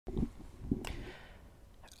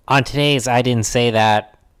On today's I Didn't Say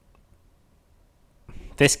That,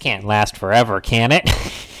 this can't last forever, can it?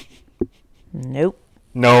 Nope.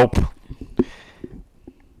 Nope.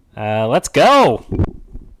 Let's go.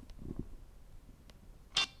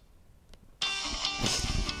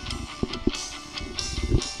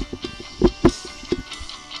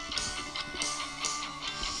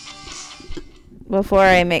 Before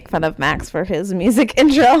I make fun of Max for his music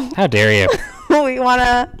intro, How dare you? we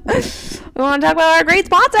wanna talk about our great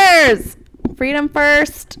sponsors.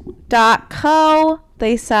 FreedomFirst.co.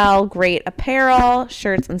 They sell great apparel,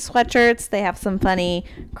 shirts and sweatshirts. They have some funny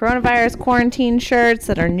coronavirus quarantine shirts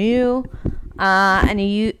that are new. And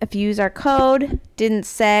if you use our code, didn't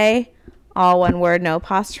say, all one word, no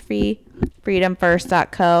apostrophe,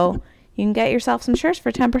 FreedomFirst.co, you can get yourself some shirts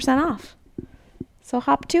for 10% off. So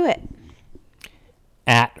hop to it.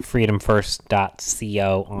 At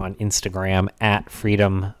freedomfirst.co on Instagram, at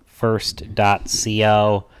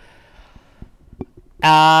freedomfirst.co.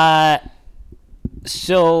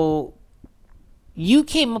 So you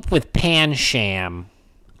came up with Pansham.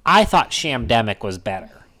 I thought Shamdemic was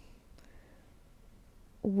better.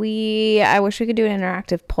 I wish we could do an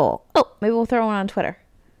interactive poll. Oh, maybe we'll throw one on Twitter.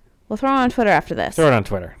 We'll throw one on Twitter after this. Throw it on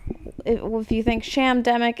Twitter. If you think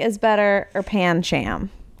Shamdemic is better or Pansham.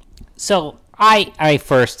 So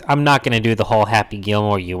I'm not going to do the whole Happy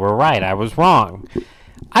Gilmore, you were right, I was wrong.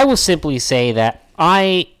 I will simply say that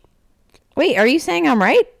Wait, are you saying I'm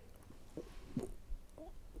right?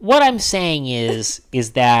 What I'm saying is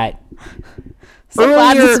that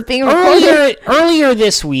Glad this is being recorded. earlier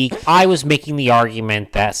this week, I was making the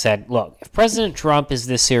argument that said, look, if President Trump is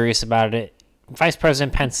this serious about it, Vice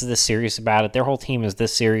President Pence is this serious about it, their whole team is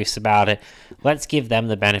this serious about it, let's give them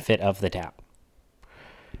the benefit of the doubt.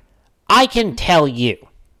 We can tell you,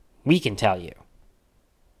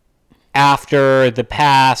 after the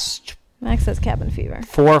past... Max has cabin fever.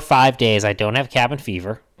 4 or 5 days, I don't have cabin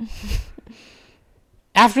fever.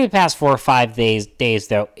 After the past 4 or 5 days,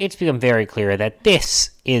 though, it's become very clear that this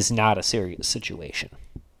is not a serious situation.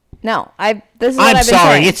 No, this is what I've been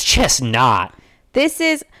sorry, saying. it's just not. This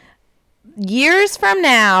is years from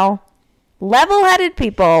now, level-headed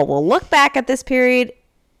people will look back at this period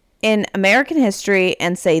in American history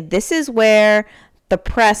and say this is where the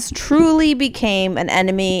press truly became an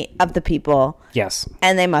enemy of the people. Yes.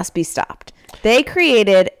 And they must be stopped. They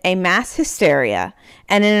created a mass hysteria.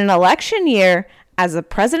 And in an election year, as a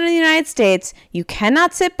president of the United States, you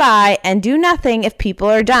cannot sit by and do nothing if people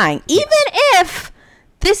are dying. Even if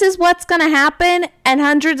this is what's going to happen and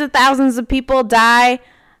hundreds of thousands of people die,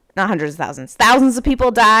 not hundreds of thousands of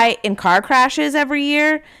people die in car crashes every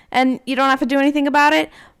year, and you don't have to do anything about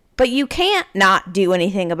it. But you can't not do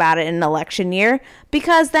anything about it in an election year,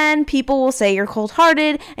 because then people will say you're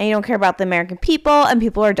cold-hearted and you don't care about the American people and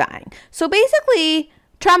people are dying. So basically,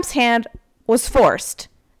 Trump's hand was forced.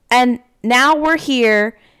 And now we're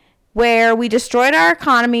here where we destroyed our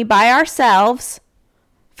economy by ourselves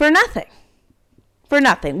for nothing. For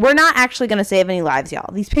nothing. We're not actually going to save any lives,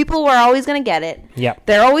 y'all. These people are always going to get it. Yep.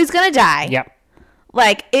 They're always going to die. Yep.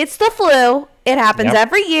 Like, it's the flu. It happens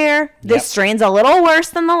every year. This strain's a little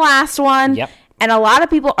worse than the last one. Yep. And a lot of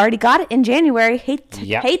people already got it in January. Hate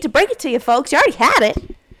to break it to you, folks. You already had it.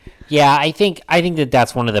 Yeah, I think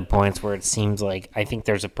that's one of the points where it seems like I think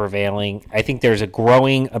there's a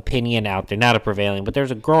growing opinion out there, not a prevailing, but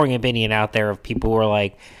there's a growing opinion out there of people who are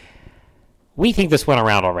like, we think this went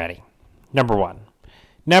around already. Number one.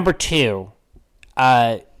 Number two,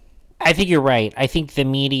 I think you're right. I think the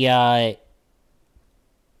media,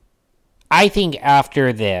 I think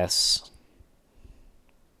after this,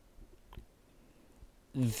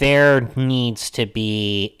 there needs to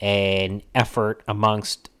be an effort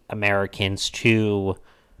amongst Americans to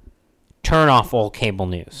turn off all cable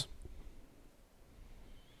news.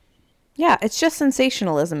 Yeah, it's just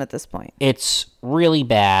sensationalism at this point. It's really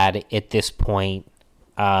bad at this point,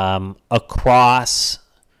 across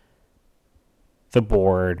the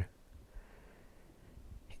board.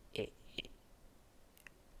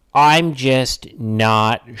 I'm just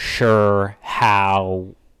not sure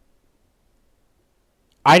how.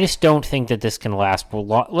 I just don't think that this can last for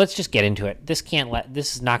long. Let's just get into it. This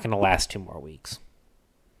is not going to last 2 more weeks.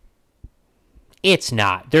 It's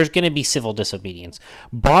not. There's going to be civil disobedience.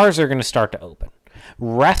 Bars are going to start to open.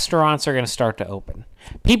 Restaurants are going to start to open.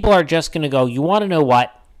 People are just going to go, you want to know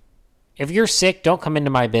what? If you're sick, don't come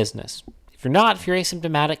into my business. If you're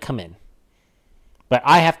asymptomatic, come in. But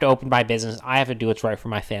I have to open my business. I have to do what's right for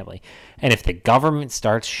my family. And if the government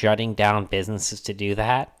starts shutting down businesses to do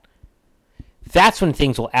that, that's when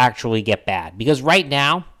things will actually get bad. Because right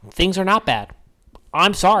now, things are not bad.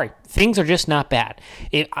 I'm sorry. Things are just not bad.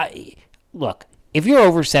 Look, If you're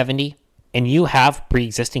over 70 and you have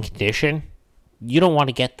pre-existing condition, you don't want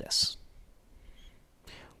to get this.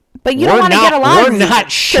 But you don't want to get a lot of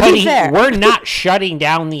diseases, We're not shutting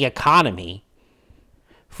down the economy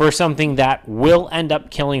for something that will end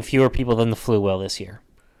up killing fewer people than the flu will this year.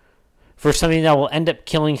 For something that will end up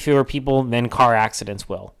killing fewer people than car accidents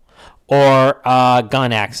will. Or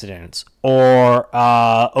gun accidents. Or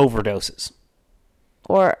overdoses.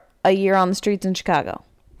 Or a year on the streets in Chicago.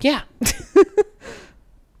 Yeah.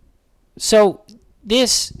 So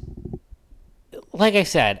this, like I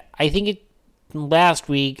said, I think last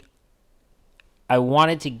week I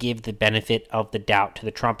wanted to give the benefit of the doubt to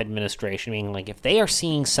the Trump administration, meaning like if they are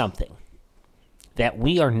seeing something that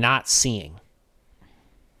we are not seeing,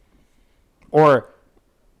 or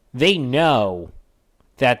they know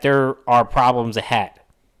that there are problems ahead,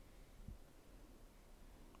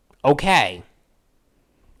 okay,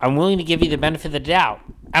 I'm willing to give you the benefit of the doubt.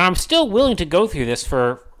 And I'm still willing to go through this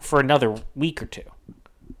for another week or two.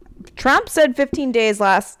 Trump said 15 days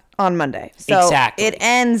on Monday. So exactly. It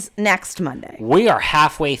ends next Monday. We are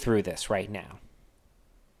halfway through this right now.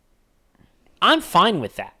 I'm fine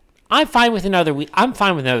with that. I'm fine with another week. I'm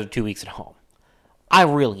fine with another 2 weeks at home. I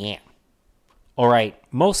really am. All right.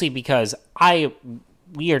 Mostly because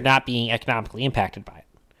we are not being economically impacted by it.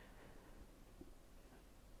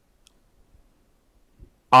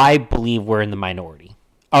 I believe we're in the minority.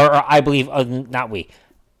 Or I believe, not we,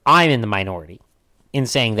 I'm in the minority in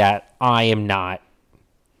saying that I am not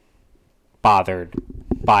bothered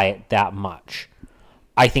by it that much.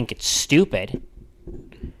 I think it's stupid.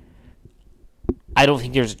 I don't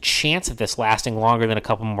think there's a chance of this lasting longer than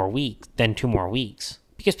 2 more weeks.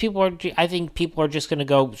 Because I think people are just going to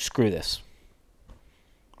go, screw this.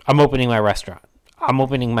 I'm opening my restaurant. I'm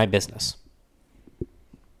opening my business.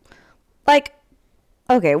 Like,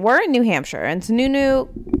 okay, we're in New Hampshire, and Sununu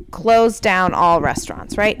closed down all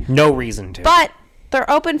restaurants, right? No reason to. But they're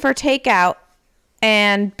open for takeout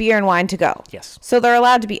and beer and wine to go. Yes. So they're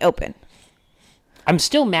allowed to be open. I'm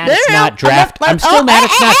still mad it's not draft. I'm still mad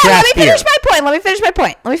it's not draft beer. Let me finish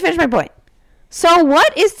my point. So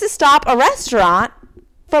what is to stop a restaurant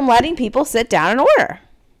from letting people sit down and order?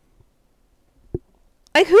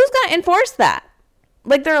 Like, who's going to enforce that?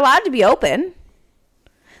 Like, they're allowed to be open.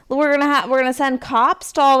 We're gonna send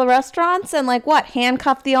cops to all the restaurants and like what?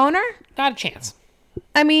 Handcuff the owner? Not a chance.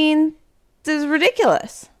 I mean, this is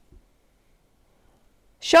ridiculous.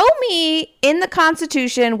 Show me in the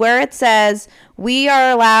Constitution where it says we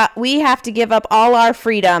have to give up all our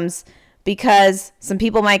freedoms because some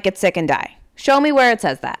people might get sick and die. Show me where it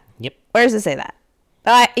says that. Yep. Where does it say that?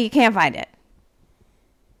 You can't find it.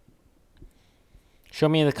 Show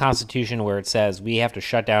me in the Constitution where it says we have to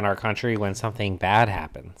shut down our country when something bad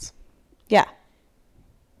happens. Yeah.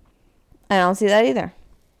 I don't see that either.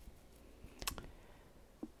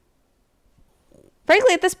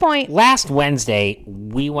 Frankly, at this point... Last Wednesday,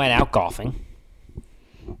 we went out golfing.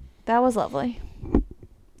 That was lovely.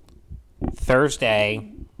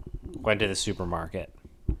 Thursday, went to the supermarket.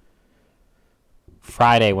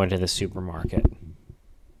 Friday, went to the supermarket.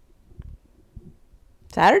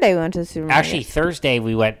 Saturday we went to the supermarket. Actually, Thursday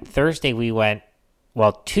we went.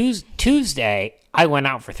 Well, Tuesday I went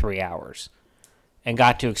out for 3 hours, and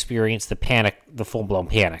got to experience the full-blown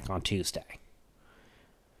panic on Tuesday.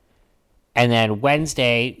 And then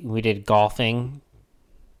Wednesday we did golfing,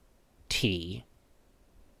 tea.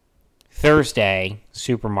 Thursday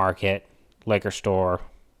supermarket, liquor store,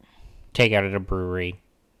 takeout at a brewery.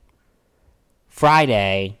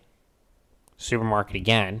 Friday supermarket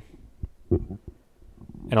again.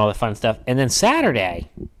 And all the fun stuff. And then Saturday,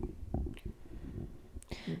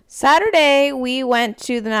 we went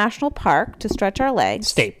to the national park to stretch our legs.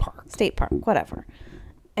 State park, whatever.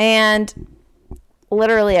 And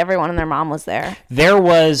literally everyone and their mom was there. There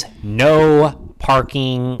was no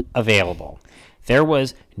parking available. There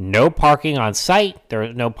was no parking on site. There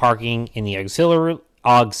was no parking in the auxiliary?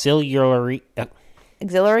 Auxiliary? I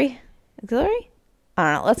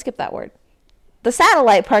don't know. Let's skip that word. The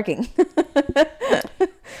satellite parking.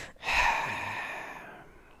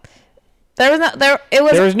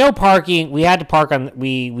 There was no parking. We had to park on.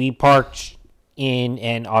 We parked in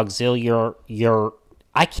an auxiliary.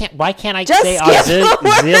 Why can't I say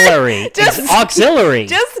auxiliary? Auxiliary.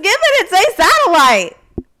 Just skip it and say satellite.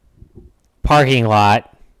 Parking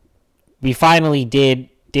lot. We finally did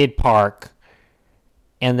park.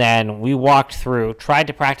 And then we walked through, tried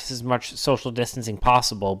to practice as much social distancing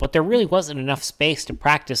possible, but there really wasn't enough space to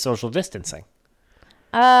practice social distancing.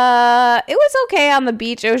 It was okay on the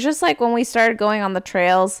beach. It was just like when we started going on the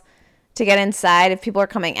trails to get inside, if people are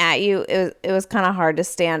coming at you, it was kind of hard to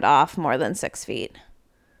stand off more than 6 feet.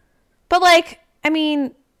 But like, I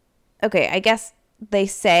mean, okay, I guess they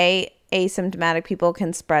say asymptomatic people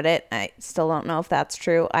can spread it. I still don't know if that's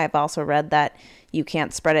true. I've also read that you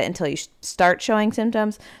can't spread it until you start showing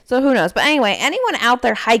symptoms. So who knows? But anyway, anyone out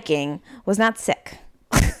there hiking was not sick.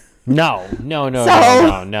 No.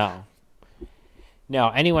 No,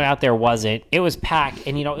 anyone out there wasn't. It was packed,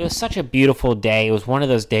 and it was such a beautiful day. It was one of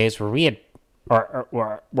those days where we had, or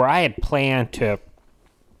where I had planned to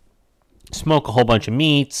smoke a whole bunch of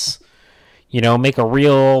meats, make a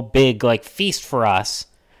real big feast for us.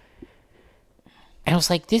 And I was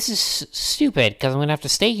like, this is stupid because I'm gonna have to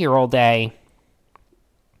stay here all day.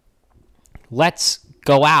 Let's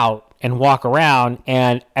go out and walk around,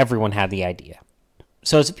 and everyone had the idea.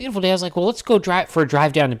 So it's a beautiful day. I was like, well, let's go for a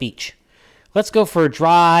drive down the beach. Let's go for a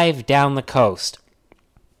drive down the coast.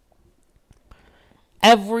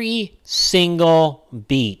 Every single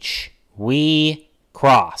beach we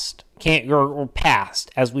crossed, or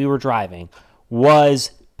passed as we were driving,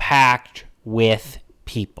 was packed with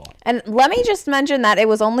people. And let me just mention that it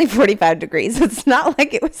was only 45 degrees. It's not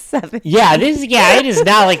like it was 70. Yeah, it is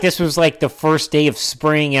not like this was the first day of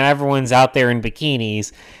spring and everyone's out there in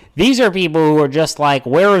bikinis. These are people who are just like,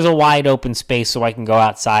 where is a wide open space so I can go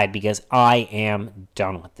outside because I am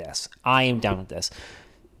done with this.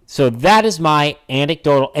 So that is my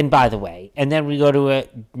anecdotal. And by the way, and then we go to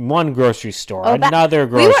one grocery store, another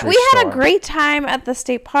grocery store. We had a great time at the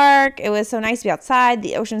state park. It was so nice to be outside.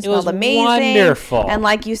 The ocean smelled amazing. Wonderful.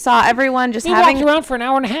 And you saw everyone just walked around for an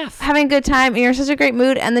hour and a half. Having a good time. And you're in such a great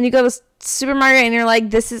mood. And then you go to the supermarket and you're like,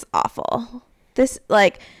 this is awful.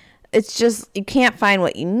 It's just, you can't find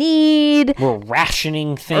what you need. We're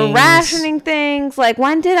rationing things.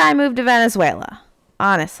 When did I move to Venezuela?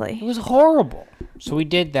 Honestly. It was horrible. So we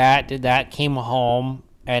did that, came home,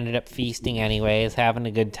 ended up feasting anyways, having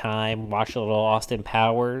a good time, watched a little Austin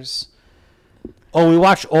Powers. Oh, we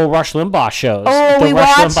watched old Rush Limbaugh shows.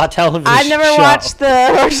 Limbaugh television I've never watched the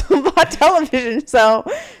Rush Limbaugh television, so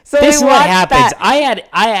this is what happens. That.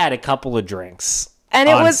 I had a couple of drinks. And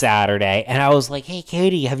it was Saturday, and I was like, hey,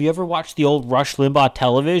 Katie, have you ever watched the old Rush Limbaugh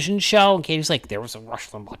television show? And Katie's like, there was a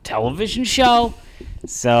Rush Limbaugh television show?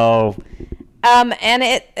 So... and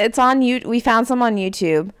it's on YouTube. We found some on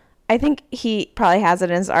YouTube. I think he probably has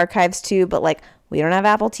it in his archives too, but we don't have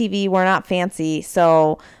Apple TV. We're not fancy,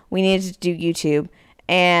 so we needed to do YouTube.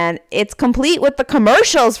 And it's complete with the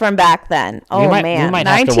commercials from back then. Oh, man. We might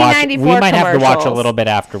have to watch a little bit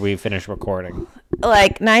after we finish recording.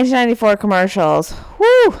 1994 commercials.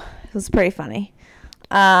 Whew. It was pretty funny.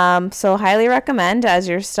 So highly recommend as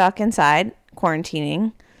you're stuck inside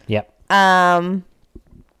quarantining. Yep.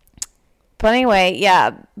 But anyway,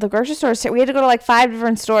 yeah, the grocery stores, we had to go to 5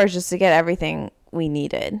 different stores just to get everything we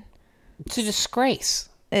needed. It's a disgrace.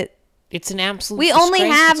 It's an absolute We only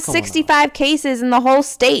have 65 cases in the whole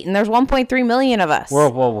state, and there's 1.3 million of us.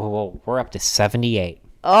 Whoa. We're up to 78.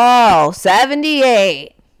 Oh,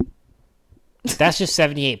 78. That's just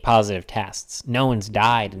 78 positive tests. No one's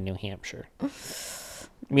died in New Hampshire.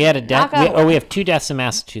 We had a death. We have 2 deaths in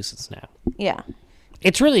Massachusetts now. Yeah.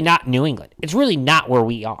 It's really not New England. It's really not where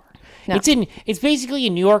we are. No. It's basically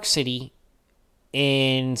in New York City,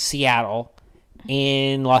 in Seattle,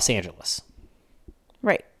 in Los Angeles.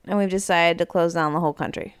 Right. And we've decided to close down the whole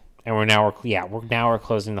country. And we're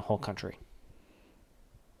closing the whole country.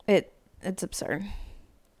 It's absurd.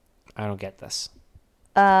 I don't get this.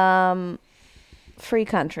 Free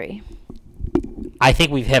country. I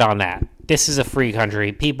think we've hit on that. This is a free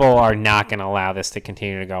country. People are not going to allow this to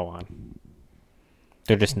continue to go on.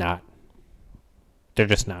 They're just not.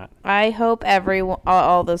 I hope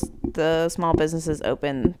all the small businesses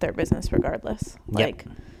open their business regardless. Yep.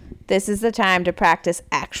 This is the time to practice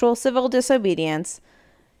actual civil disobedience.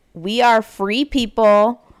 We are free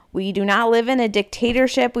people. We do not live in a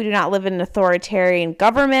dictatorship. We do not live in an authoritarian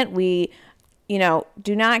government. We,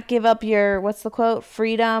 do not give up your, what's the quote?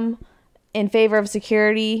 Freedom in favor of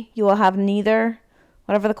security. You will have neither.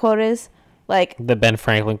 Whatever the quote is. The Ben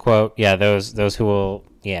Franklin quote. Yeah, those who will.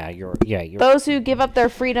 Yeah, you're. Those who give up their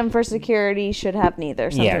freedom for security should have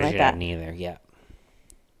neither. Something like that. Have neither. Yeah.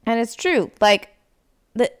 And it's true.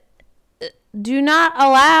 Do not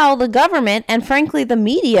allow the government and frankly the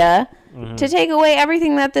media to take away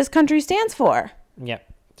everything that this country stands for. Yep.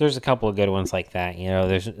 There's a couple of good ones like that.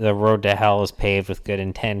 There's the road to hell is paved with good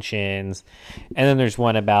intentions, and then there's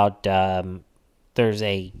one about there's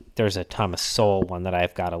a Thomas Sowell one that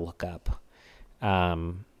I've got to look up.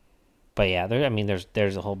 But yeah,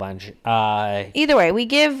 there's a whole bunch. Either way, we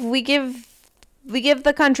give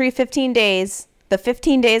the country 15 days, the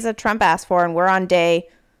 15 days that Trump asked for, and we're on day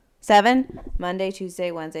 7. Monday,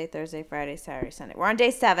 Tuesday, Wednesday, Thursday, Friday, Saturday, Sunday. We're on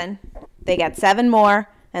day 7. They got 7 more,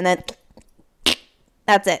 and then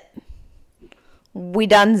That's it. We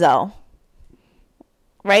donezo.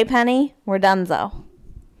 Right, Penny? We're donezo.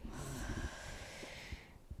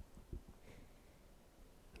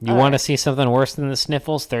 You want to see something worse than the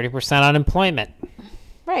sniffles? 30% unemployment.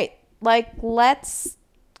 Right. Like, let's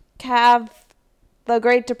have the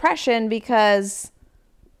Great Depression because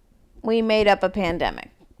we made up a pandemic.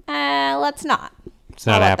 Let's not. It's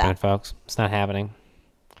not happening, folks. It's not happening.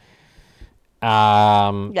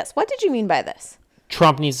 Yes. What did you mean by this?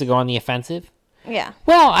 Trump needs to go on the offensive. Yeah.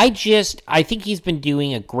 Well, I think he's been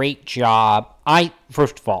doing a great job.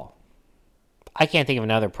 First of all, I can't think of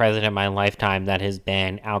another president in my lifetime that has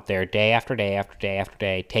been out there day after day after day after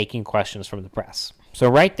day taking questions from the press. So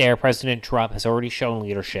right there, President Trump has already shown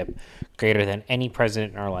leadership greater than any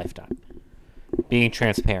president in our lifetime. Being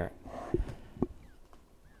transparent.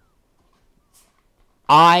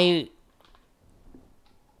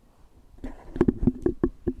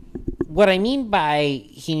 What I mean by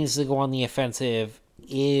he needs to go on the offensive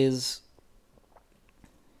is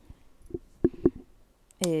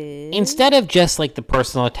instead of just like the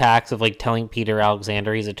personal attacks of like telling Peter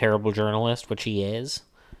Alexander he's a terrible journalist, which he is,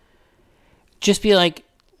 just be like,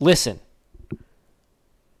 listen,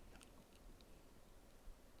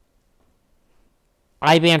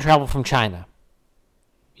 I banned travel from China.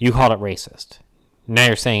 You called it racist. Now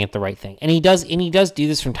you're saying it the right thing. And he does do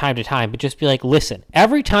this from time to time, but just be like, listen,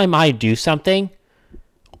 every time I do something,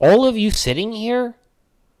 all of you sitting here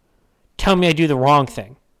tell me I do the wrong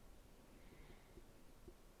thing.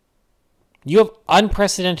 You have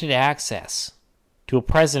unprecedented access to a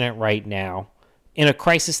president right now in a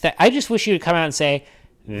crisis that I just wish you would come out and say,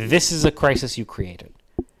 this is a crisis you created.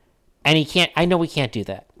 And he can't, I know we can't do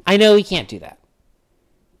that. I know he can't do that.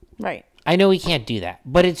 Right. I know he can't do that.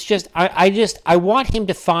 But it's just, I want him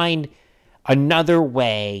to find another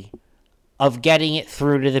way of getting it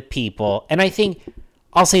through to the people. And I think,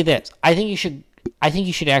 I'll say this, I think you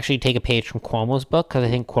should actually take a page from Cuomo's book, because I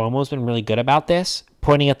think Cuomo's been really good about this,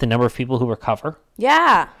 pointing at the number of people who recover.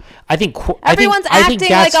 Yeah. I think everyone's acting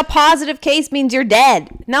like a positive case means you're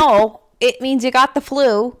dead. No, it means you got the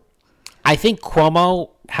flu. I think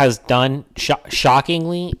Cuomo has done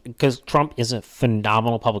shockingly, because Trump is a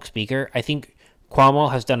phenomenal public speaker. I think Cuomo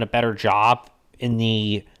has done a better job in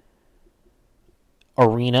the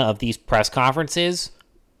arena of these press conferences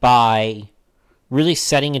by really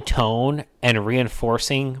setting a tone and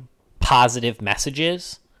reinforcing positive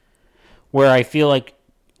messages, where I feel like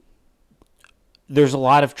there's a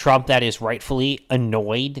lot of Trump that is rightfully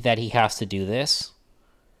annoyed that he has to do this.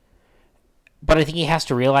 But I think he has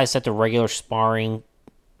to realize that the regular sparring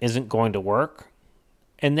isn't going to work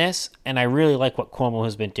in this. And I really like what Cuomo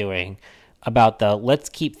has been doing about let's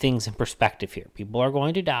keep things in perspective here. People are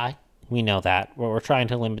going to die. We know that. We're trying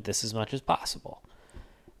to limit this as much as possible.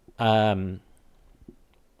 I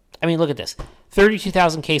mean, look at this.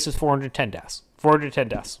 32,000 cases, 410 deaths. 410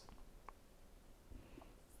 deaths.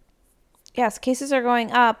 Yes, cases are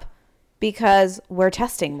going up because we're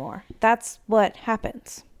testing more. That's what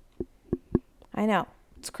happens. I know.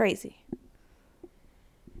 It's crazy.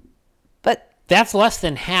 But that's less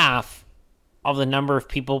than half of the number of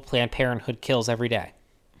people Planned Parenthood kills every day.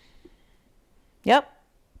 Yep.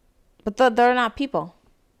 But they're not people.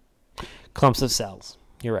 Clumps of cells.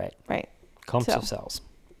 You're right. Right. Clumps of cells.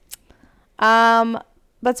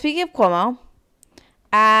 But speaking of Cuomo,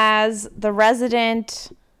 as the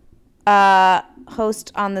resident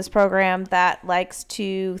host on this program that likes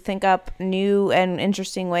to think up new and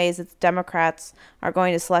interesting ways that the Democrats are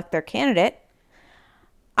going to select their candidate,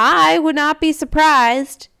 I would not be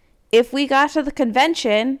surprised if we got to the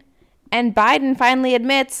convention and Biden finally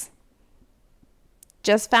admits,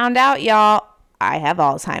 just found out, y'all, I have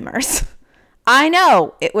Alzheimer's. I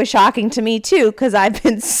know. It was shocking to me, too, because I've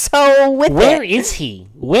been so with Where it. is he?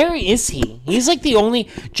 Where is he? He's like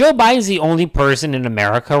Joe Biden's the only person in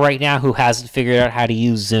America right now who hasn't figured out how to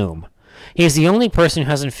use Zoom. He's the only person who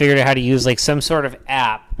hasn't figured out how to use, like, some sort of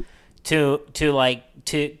app to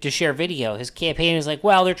share video. His campaign is like,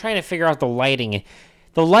 well, they're trying to figure out the lighting.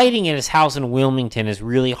 The lighting in his house in Wilmington is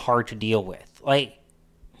really hard to deal with. Like,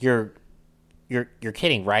 you're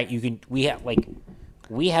kidding, right?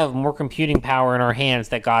 We have more computing power in our hands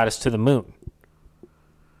that got us to the moon.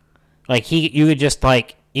 Like, you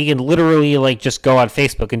can literally, like, just go on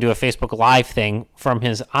Facebook and do a Facebook Live thing from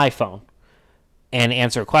his iPhone and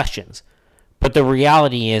answer questions. But the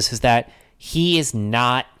reality is that he is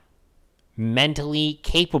not mentally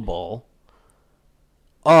capable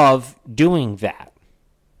of doing that.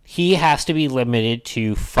 He has to be limited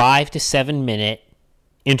to 5 to 7 minute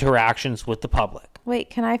interactions with the public. Wait,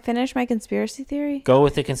 can I finish my conspiracy theory? Go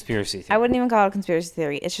with the conspiracy theory. I wouldn't even call it a conspiracy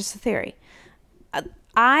theory. It's just a theory.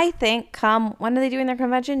 I think when are they doing their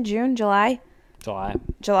convention? June, July?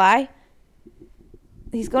 July.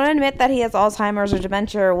 He's going to admit that he has Alzheimer's or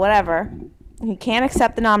dementia or whatever. He can't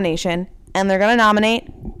accept the nomination, and they're going to nominate,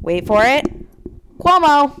 wait for it,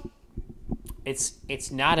 Cuomo.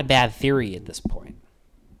 It's not a bad theory at this point.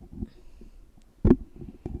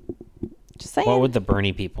 Just saying. What would the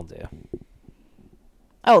Bernie people do?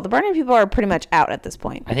 Oh, the Bernie people are pretty much out at this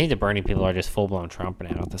point. I think the Bernie people are just full-blown Trump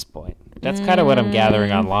now at this point. That's kind of what I'm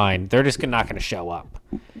gathering online. They're just not going to show up.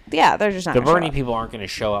 Yeah, they're just not The gonna show Bernie up. people aren't going to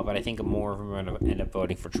show up, but I think more of them are going to end up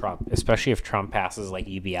voting for Trump, especially if Trump passes, like,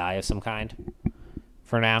 UBI of some kind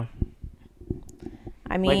for now.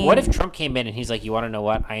 I mean... Like, what if Trump came in and he's like, you want to know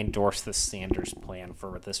what? I endorse the Sanders plan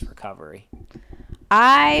for this recovery.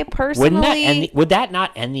 I personally... Would that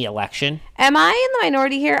not end the election? Am I in the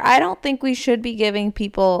minority here? I don't think we should be giving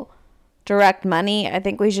people direct money. I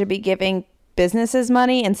think we should be giving businesses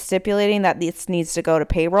money and stipulating that this needs to go to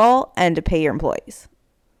payroll and to pay your employees.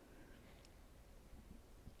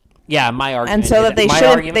 Yeah, my argument. And so that they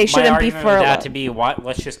shouldn't be furloughed. That to be what?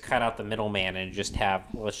 Let's just cut out the middleman and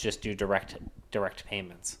let's just do direct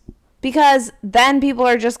payments. Because then people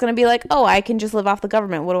are just going to be like, oh, I can just live off the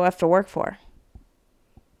government. What do I have to work for?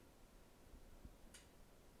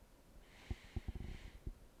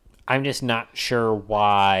 I'm just not sure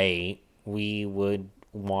why we would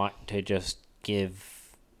want to just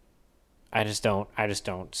give. I just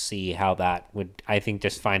don't see how that would. I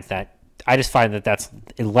just find that that's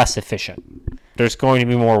less efficient. There's going to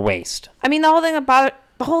be more waste. I mean, the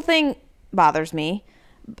whole thing bothers me.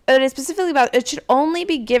 But it's specifically about it should only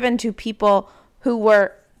be given to people who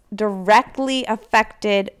were directly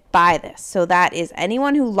affected by this. So that is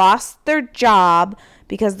anyone who lost their job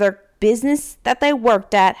because their business that they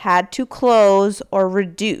worked at had to close or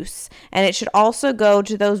reduce. And it should also go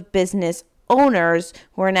to those business owners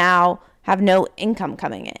who are now have no income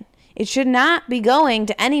coming in. It should not be going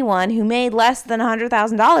to anyone who made less than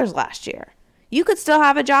 $100,000 last year. You could still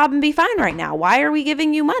have a job and be fine right now. Why are we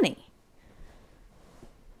giving you money?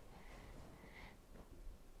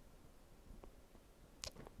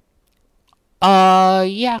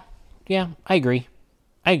 Yeah, I agree.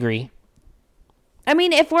 I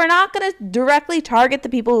mean, if we're not going to directly target the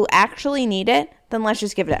people who actually need it, then let's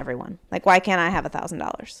just give it to everyone. Like, why can't I have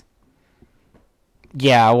 $1,000?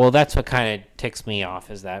 Yeah, well, that's what kind of ticks me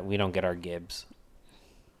off is that we don't get our Gibbs.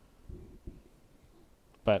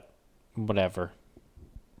 But whatever.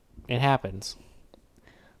 It happens.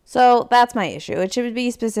 So that's my issue. It should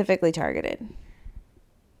be specifically targeted.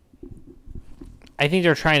 I think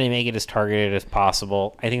they're trying to make it as targeted as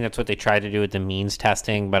possible. I think that's what they tried to do with the means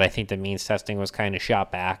testing, but I think the means testing was kind of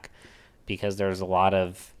shot back because there's a lot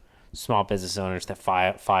of small business owners that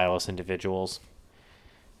file as individuals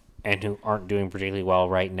and who aren't doing particularly well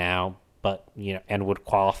right now, but and would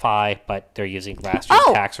qualify, but they're using last year's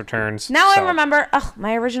tax returns. Now I remember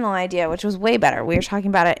my original idea, which was way better. We were talking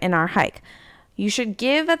about it in our hike. You should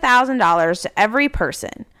give $1,000 to every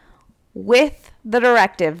person with the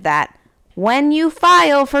directive that when you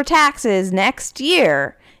file for taxes next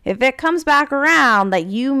year, if it comes back around that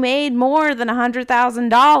you made more than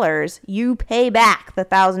 $100,000, you pay back the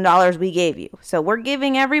 $1,000 we gave you. So we're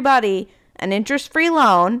giving everybody an interest-free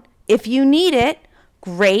loan. If you need it,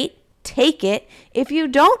 great, take it. If you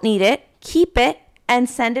don't need it, keep it and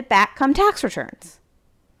send it back come tax returns.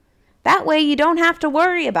 That way you don't have to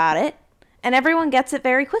worry about it and everyone gets it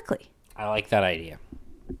very quickly. I like that idea.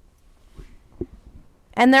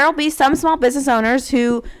 And there'll be some small business owners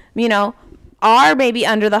who, are maybe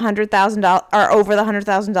under the $100,000 or over the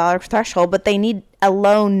 $100,000 threshold, but they need a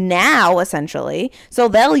loan now, essentially. So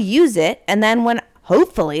they'll use it. And then when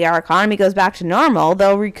hopefully our economy goes back to normal,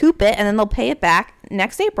 they'll recoup it and then they'll pay it back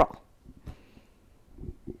next April.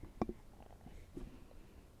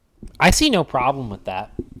 I see no problem with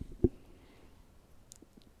that.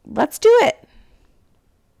 Let's do it.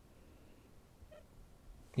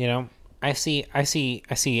 I see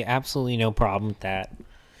absolutely no problem with that.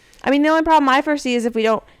 I mean, the only problem I foresee is if we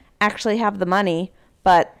don't actually have the money,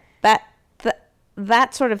 but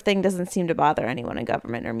that sort of thing doesn't seem to bother anyone in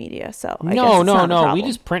government or media. So No. We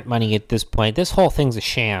just print money at this point. This whole thing's a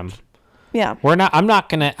sham. Yeah. I'm not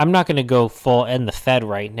gonna go full end the Fed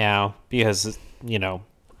right now because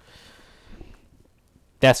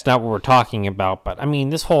that's not what we're talking about. But I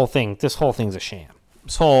mean, this whole thing's a sham.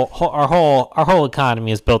 Our whole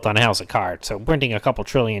economy is built on a house of cards. So printing a couple $1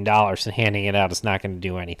 trillion and handing it out is not going to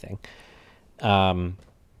do anything.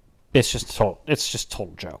 It's just a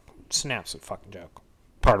total joke. It's an absolute fucking joke.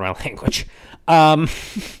 Pardon my language.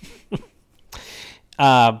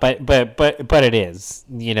 But it is.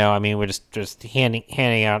 You know, I mean, we're just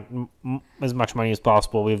handing out as much money as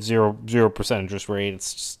possible. We have 0% interest rate.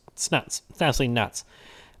 It's nuts. It's absolutely nuts.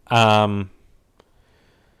 All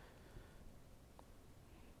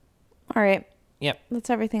right. Yep. That's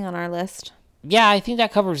everything on our list. Yeah, I think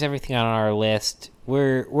that covers everything on our list.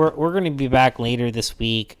 We're going to be back later this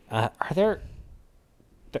week. Are there?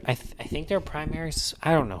 I think there are primaries.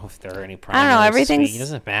 I don't know if there are any primaries. I don't know. This Everything's. week. It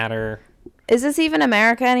doesn't matter. Is this even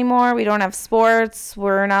America anymore? We don't have sports.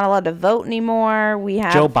 We're not allowed to vote anymore. We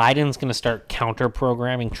have Joe Biden's going to start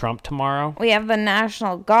counter-programming Trump tomorrow. We have the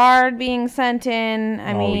National Guard being sent in.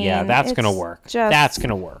 I mean, yeah, that's going to work. Just, That's going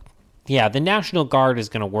to work. Yeah, the National Guard is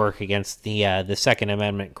going to work against the Second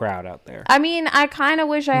Amendment crowd out there. I mean, I kind of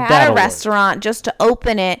wish I had That'll a restaurant just to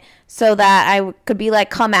open it so that I could be like,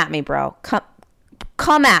 come at me, bro.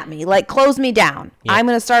 Come at me. Like, close me down. Yeah. I'm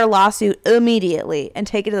going to start a lawsuit immediately and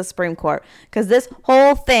take it to the Supreme Court because this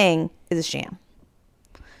whole thing is a sham.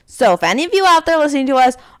 So if any of you out there listening to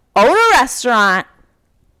us own a restaurant,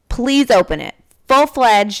 please open it.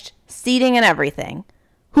 Full-fledged, seating and everything.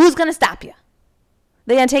 Who's going to stop you?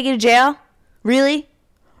 They going to take you to jail? Really?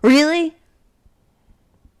 Really?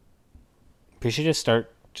 We should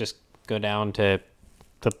just go down to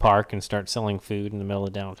the park and start selling food in the middle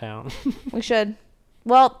of downtown. We should.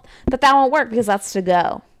 Well, but that won't work because that's to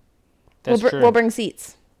go. That's true. We'll bring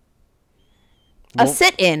seats. A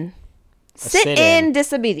sit-in. Sit-in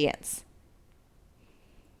disobedience.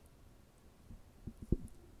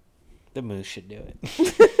 The Moose should do it.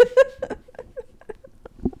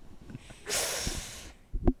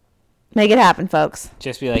 Make it happen, folks.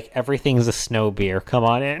 Just be like, everything's a snow beer. Come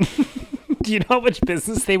on in. Do you know how much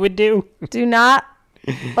business they would do? Do not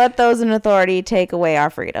let those in authority take away our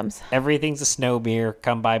freedoms. Everything's a snow beer.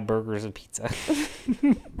 Come buy burgers and pizza.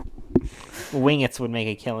 Wingets would make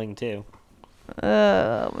a killing too.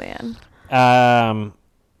 Oh, man.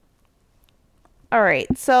 All right.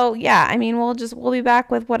 So, yeah, I mean, we'll be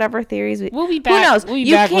back with whatever theories We'll be back. Who knows? We'll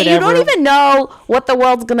be back You whatever. don't even know what the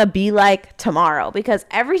world's going to be like tomorrow because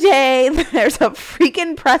every day there's a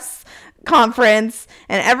freaking press conference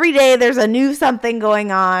and every day there's a new something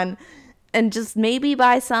going on. And just maybe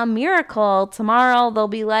by some miracle, tomorrow they'll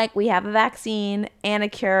be like, we have a vaccine and a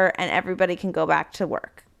cure and everybody can go back to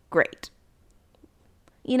work. Great.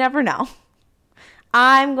 You never know.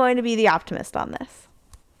 I'm going to be the optimist on this.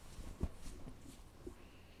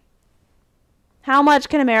 How much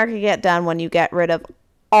can America get done when you get rid of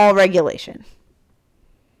all regulation?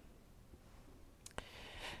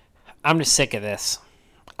 I'm just sick of this.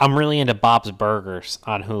 I'm really into Bob's Burgers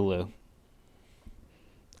on Hulu.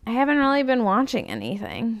 I haven't really been watching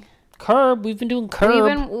anything. Curb. We've been doing Curb.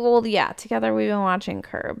 Together we've been watching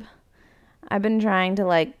Curb. I've been trying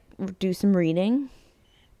to do some reading.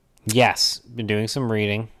 Yes, been doing some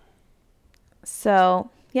reading. So,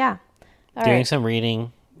 yeah. All doing right. some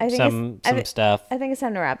reading. I think Some stuff. I think it's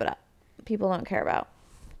time to wrap it up. People don't care about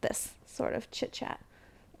this sort of chit chat.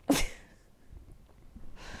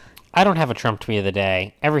 I don't have a Trump tweet of the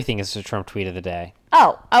day. Everything is a Trump tweet of the day.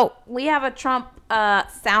 Oh, we have a Trump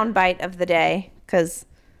soundbite of the day because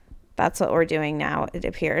that's what we're doing now. It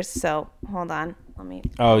appears. So hold on, let me.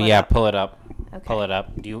 Oh yeah, pull it up. Okay. Pull it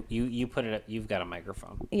up. You put it up. You've got a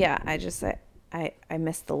microphone. Yeah, I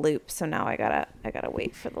missed the loop, so now I gotta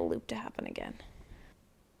wait for the loop to happen again.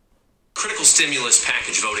 Critical stimulus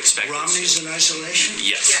package vote expected. Romney's in isolation?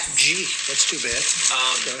 Yes. Gee, that's too bad.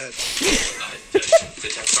 Go ahead.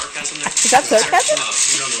 Did that sarcasm there? Is that sarcasm?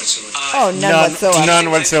 None whatsoever.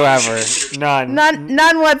 None whatsoever.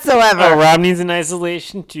 None whatsoever. Oh, Romney's in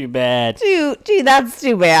isolation. Too bad. Gee, that's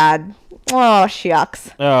too bad. Oh, shucks.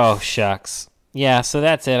 Oh shucks. Yeah, so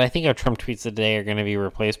that's it. I think our Trump tweets of the day are going to be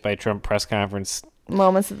replaced by Trump press conference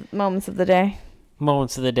Moments of the day.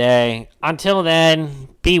 moments of the day. Until then,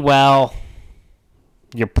 be well.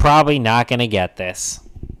 You're probably not going to get this.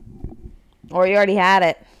 Or you already had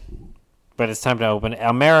it. But it's time to open.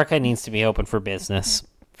 America needs to be open for business.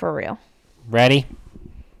 For real. Ready?